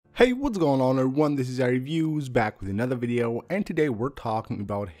Hey, what's going on everyone, this is Reviews back with another video, and today we're talking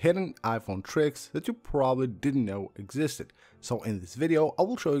about hidden iPhone tricks that you probably didn't know existed. So in this video, I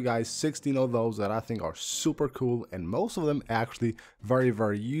will show you guys 16 of those that I think are super cool, and most of them actually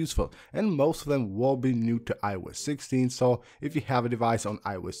very useful, and most of them will be new to iOS 16, so if you have a device on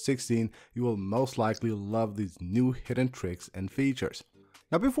iOS 16, you will most likely love these new hidden tricks and features.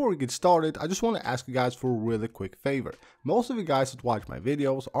 Now before we get started, I just want to ask you guys for a really quick favor. Most of you guys that watch my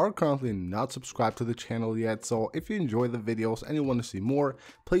videos are currently not subscribed to the channel yet, so if you enjoy the videos and you want to see more,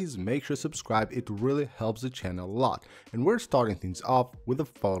 please make sure to subscribe. It really helps the channel a lot. And we're starting things off with the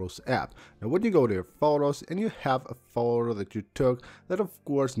Photos app. Now when you go to your Photos and you have a photo that you took that of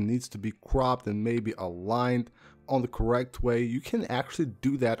course needs to be cropped and maybe aligned on the correct way, you can actually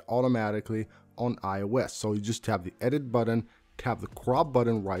do that automatically on iOS. So you just tap the edit button, tap the crop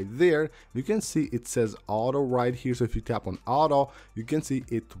button right there. You can see it says auto right here, so if you tap on auto, you can see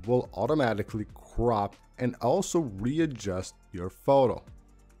it will automatically crop and also readjust your photo.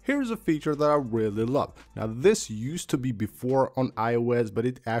 Here's a feature that I really love. Now this used to be before on iOS, but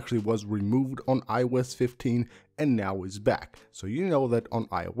it actually was removed on iOS 15 and now is back. So you know that on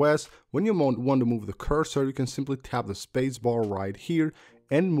iOS, when you want to move the cursor, you can simply tap the space bar right here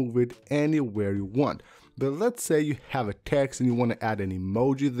and move it anywhere you want. But let's say you have a text and you want to add an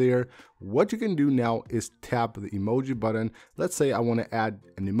emoji there. What you can do now is tap the emoji button. Let's say I want to add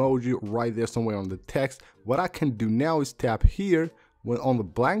an emoji right there somewhere on the text. What I can do now is tap here on the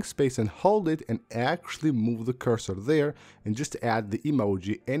blank space and hold it and actually move the cursor there and just add the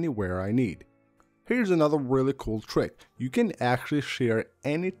emoji anywhere I need. Here's another really cool trick. You can actually share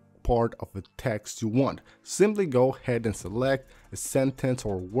any part of the text you want. Simply go ahead and select a sentence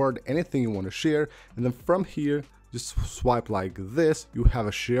or word, anything you want to share, and then from here just swipe like this, you have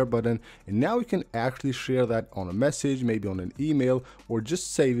a share button, and now you can actually share that on a message, maybe on an email, or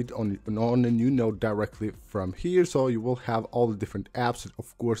just save it on a new note directly from here. So you will have all the different apps that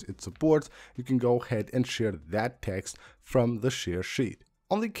of course it supports. You can go ahead and share that text from the share sheet.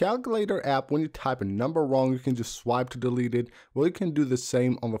 On the calculator app, when you type a number wrong, you can just swipe to delete it. Well, you can do the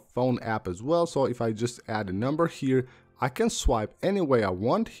same on the phone app as well. So if I just add a number here, I can swipe any way I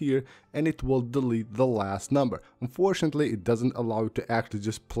want here and it will delete the last number. Unfortunately, it doesn't allow you to actually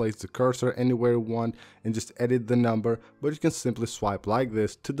just place the cursor anywhere you want and just edit the number, but you can simply swipe like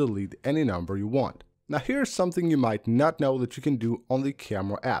this to delete any number you want. Now here's something you might not know that you can do on the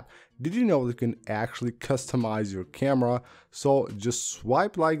camera app. Did you know that you can actually customize your camera? So just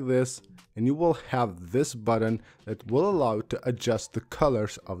swipe like this and you will have this button that will allow you to adjust the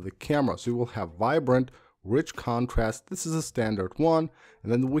colors of the camera. So you will have vibrant, rich contrast, this is a standard one,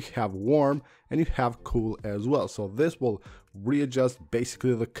 and then we have warm and you have cool as well. So this will readjust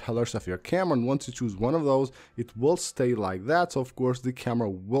basically the colors of your camera, and once you choose one of those, it will stay like that. So of course the camera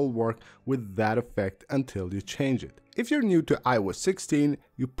will work with that effect until you change it. If you're new to iOS 16,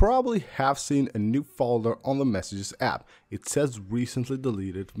 you probably have seen a new folder on the Messages app. It says recently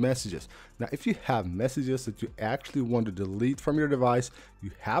deleted messages. Now if you have messages that you actually want to delete from your device,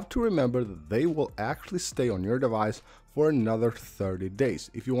 you have to remember that they will actually stay on your device for another 30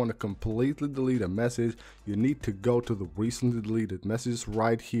 days. If you want to completely delete a message, you need to go to the recently deleted messages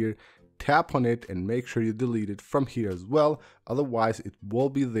right here, tap on it and make sure you delete it from here as well, otherwise it will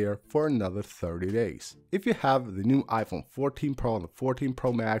be there for another 30 days. If you have the new iPhone 14 Pro and the 14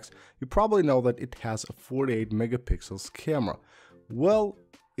 Pro Max, you probably know that it has a 48 megapixels camera. Well,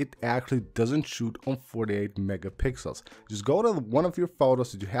 it actually doesn't shoot on 48 megapixels. Just go to one of your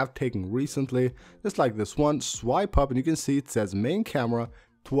photos that you have taken recently, just like this one, swipe up and you can see it says main camera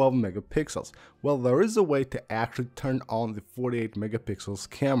 12 megapixels. Well, there is a way to actually turn on the 48 megapixels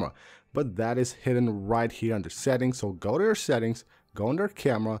camera, but that is hidden right here under settings. So go to your settings, go under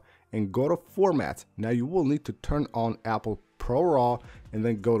camera and go to formats. Now you will need to turn on Apple ProRAW and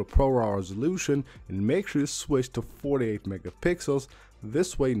then go to ProRAW resolution and make sure you switch to 48 megapixels.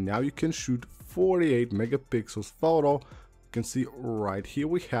 This way now you can shoot 48 megapixels photo. You can see right here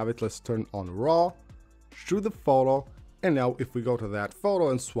we have it. Let's turn on RAW, shoot the photo, and now if we go to that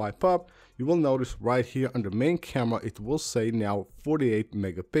photo and swipe up, you will notice right here under main camera it will say now 48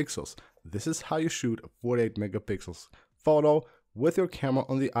 megapixels. This is how you shoot a 48 megapixels photo with your camera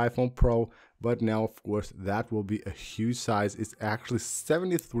on the iPhone Pro, but now of course that will be a huge size. It's actually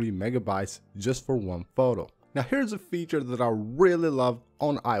 73 megabytes just for one photo. Now here's a feature that I really love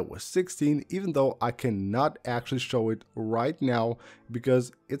on iOS 16, even though I cannot actually show it right now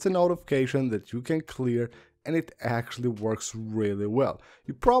because it's a notification that you can clear and it actually works really well.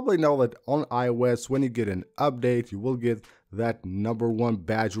 You probably know that on iOS when you get an update you will get that #1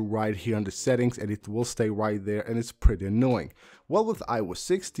 badge right here on the settings, and it will stay right there, and it's pretty annoying. Well, with iOS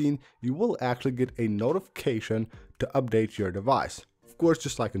 16, you will actually get a notification to update your device. Of course,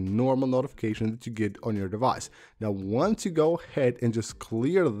 just like a normal notification that you get on your device. Now, once you go ahead and just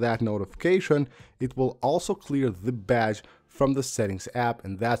clear that notification, it will also clear the badge from the settings app,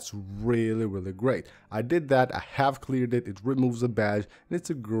 and that's really great. I did that, I have cleared it, it removes the badge, and it's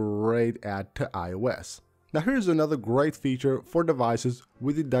a great add to iOS. Now here's another great feature for devices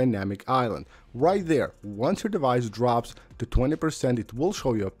with the dynamic island. Right there, once your device drops to 20%, it will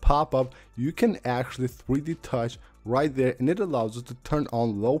show you a pop-up. You can actually 3D touch right there, and it allows you to turn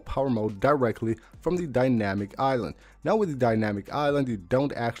on low power mode directly from the dynamic island. Now with the dynamic island, you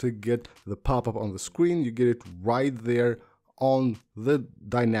don't actually get the pop-up on the screen, you get it right there on the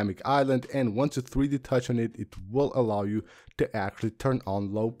dynamic island, and once you 3D touch on it, it will allow you to actually turn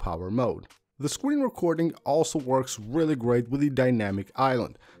on low power mode. The screen recording also works really great with the dynamic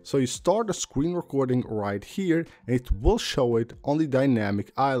island. So you start a screen recording right here, and it will show it on the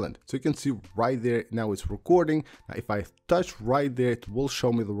dynamic island. So you can see right there, now it's recording. Now if I touch right there, it will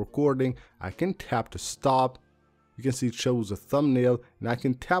show me the recording. I can tap to stop. You can see it shows a thumbnail, and I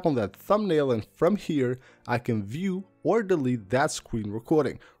can tap on that thumbnail, and from here I can view or delete that screen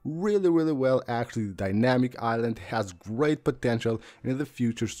recording. Really well. Actually, the dynamic island has great potential, and in the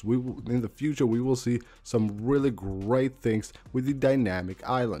future we will see some really great things with the dynamic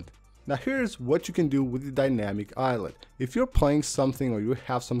island. Now here's what you can do with the dynamic island. If you're playing something or you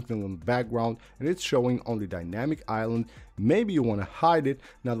have something in the background and it's showing on the dynamic island, maybe you want to hide it.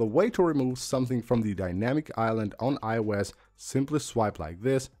 Now the way to remove something from the dynamic island on iOS, simply swipe like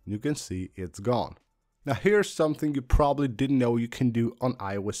this, and you can see it's gone. Now here's something you probably didn't know you can do on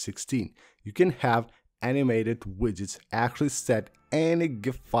iOS 16. You can have animated widgets actually set any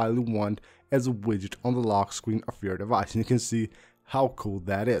GIF file you want as a widget on the lock screen of your device, and you can see how cool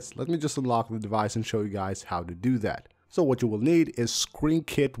that is. Let me just unlock the device and show you guys how to do that. So what you will need is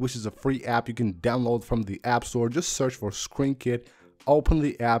ScreenKit, which is a free app you can download from the App Store. Just search for ScreenKit, open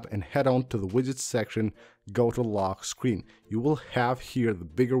the app, and head on to the widgets section, go to lock screen. You will have here the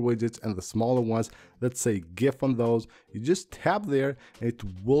bigger widgets and the smaller ones. Let's say GIF on those. You just tap there, and it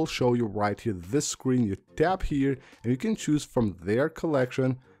will show you right here this screen. You tap here, and you can choose from their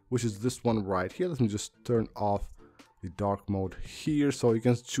collection, which is this one right here. Let me just turn off the dark mode here, so you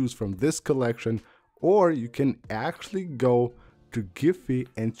can choose from this collection, or you can actually go to Giphy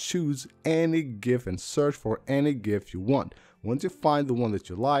and choose any GIF and search for any GIF you want. Once you find the one that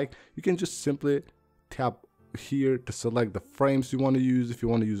you like, you can just simply tap here to select the frames you want to use. If you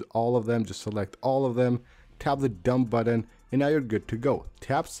want to use all of them, just select all of them, tap the dump button, and now you're good to go.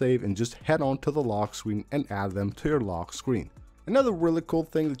 Tap save and just head on to the lock screen and add them to your lock screen. Another really cool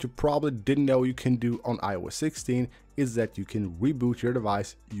thing that you probably didn't know you can do on iOS 16 is that you can reboot your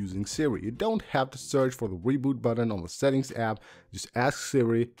device using Siri. You don't have to search for the reboot button on the settings app, just ask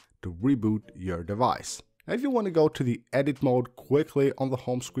Siri to reboot your device. Now, if you want to go to the edit mode quickly on the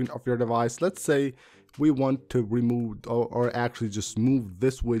home screen of your device, let's say we want to remove or actually just move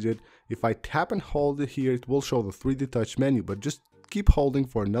this widget. If I tap and hold it here, it will show the 3D touch menu, but just keep holding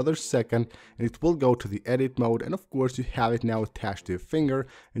for another second and it will go to the edit mode, and of course you have it now attached to your finger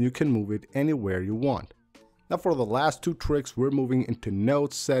and you can move it anywhere you want. Now for the last two tricks, we're moving into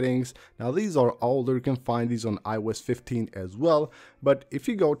notes settings. Now these are older, you can find these on iOS 15 as well, but if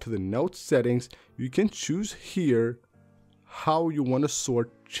you go to the notes settings, you can choose here how you want to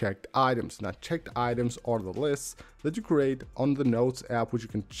sort checked items. Now checked items are the lists that you create on the Notes app, which you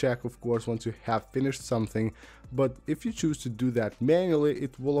can check of course once you have finished something, but if you choose to do that manually,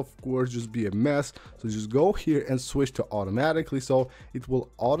 it will of course just be a mess. So just go here and switch to automatically, so it will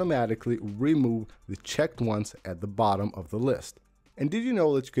automatically remove the checked ones at the bottom of the list. And did you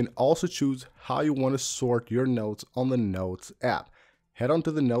know that you can also choose how you want to sort your notes on the Notes app? Head on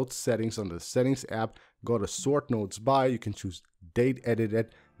to the Notes settings on the Settings app, go to Sort Notes By, you can choose Date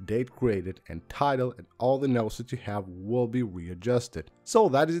Edited, Date Created, and Title, and all the notes that you have will be readjusted. So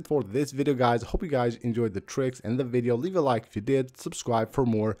that is it for this video, guys. I hope you guys enjoyed the tricks and the video. Leave a like if you did, subscribe for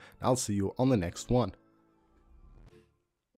more, and I'll see you on the next one.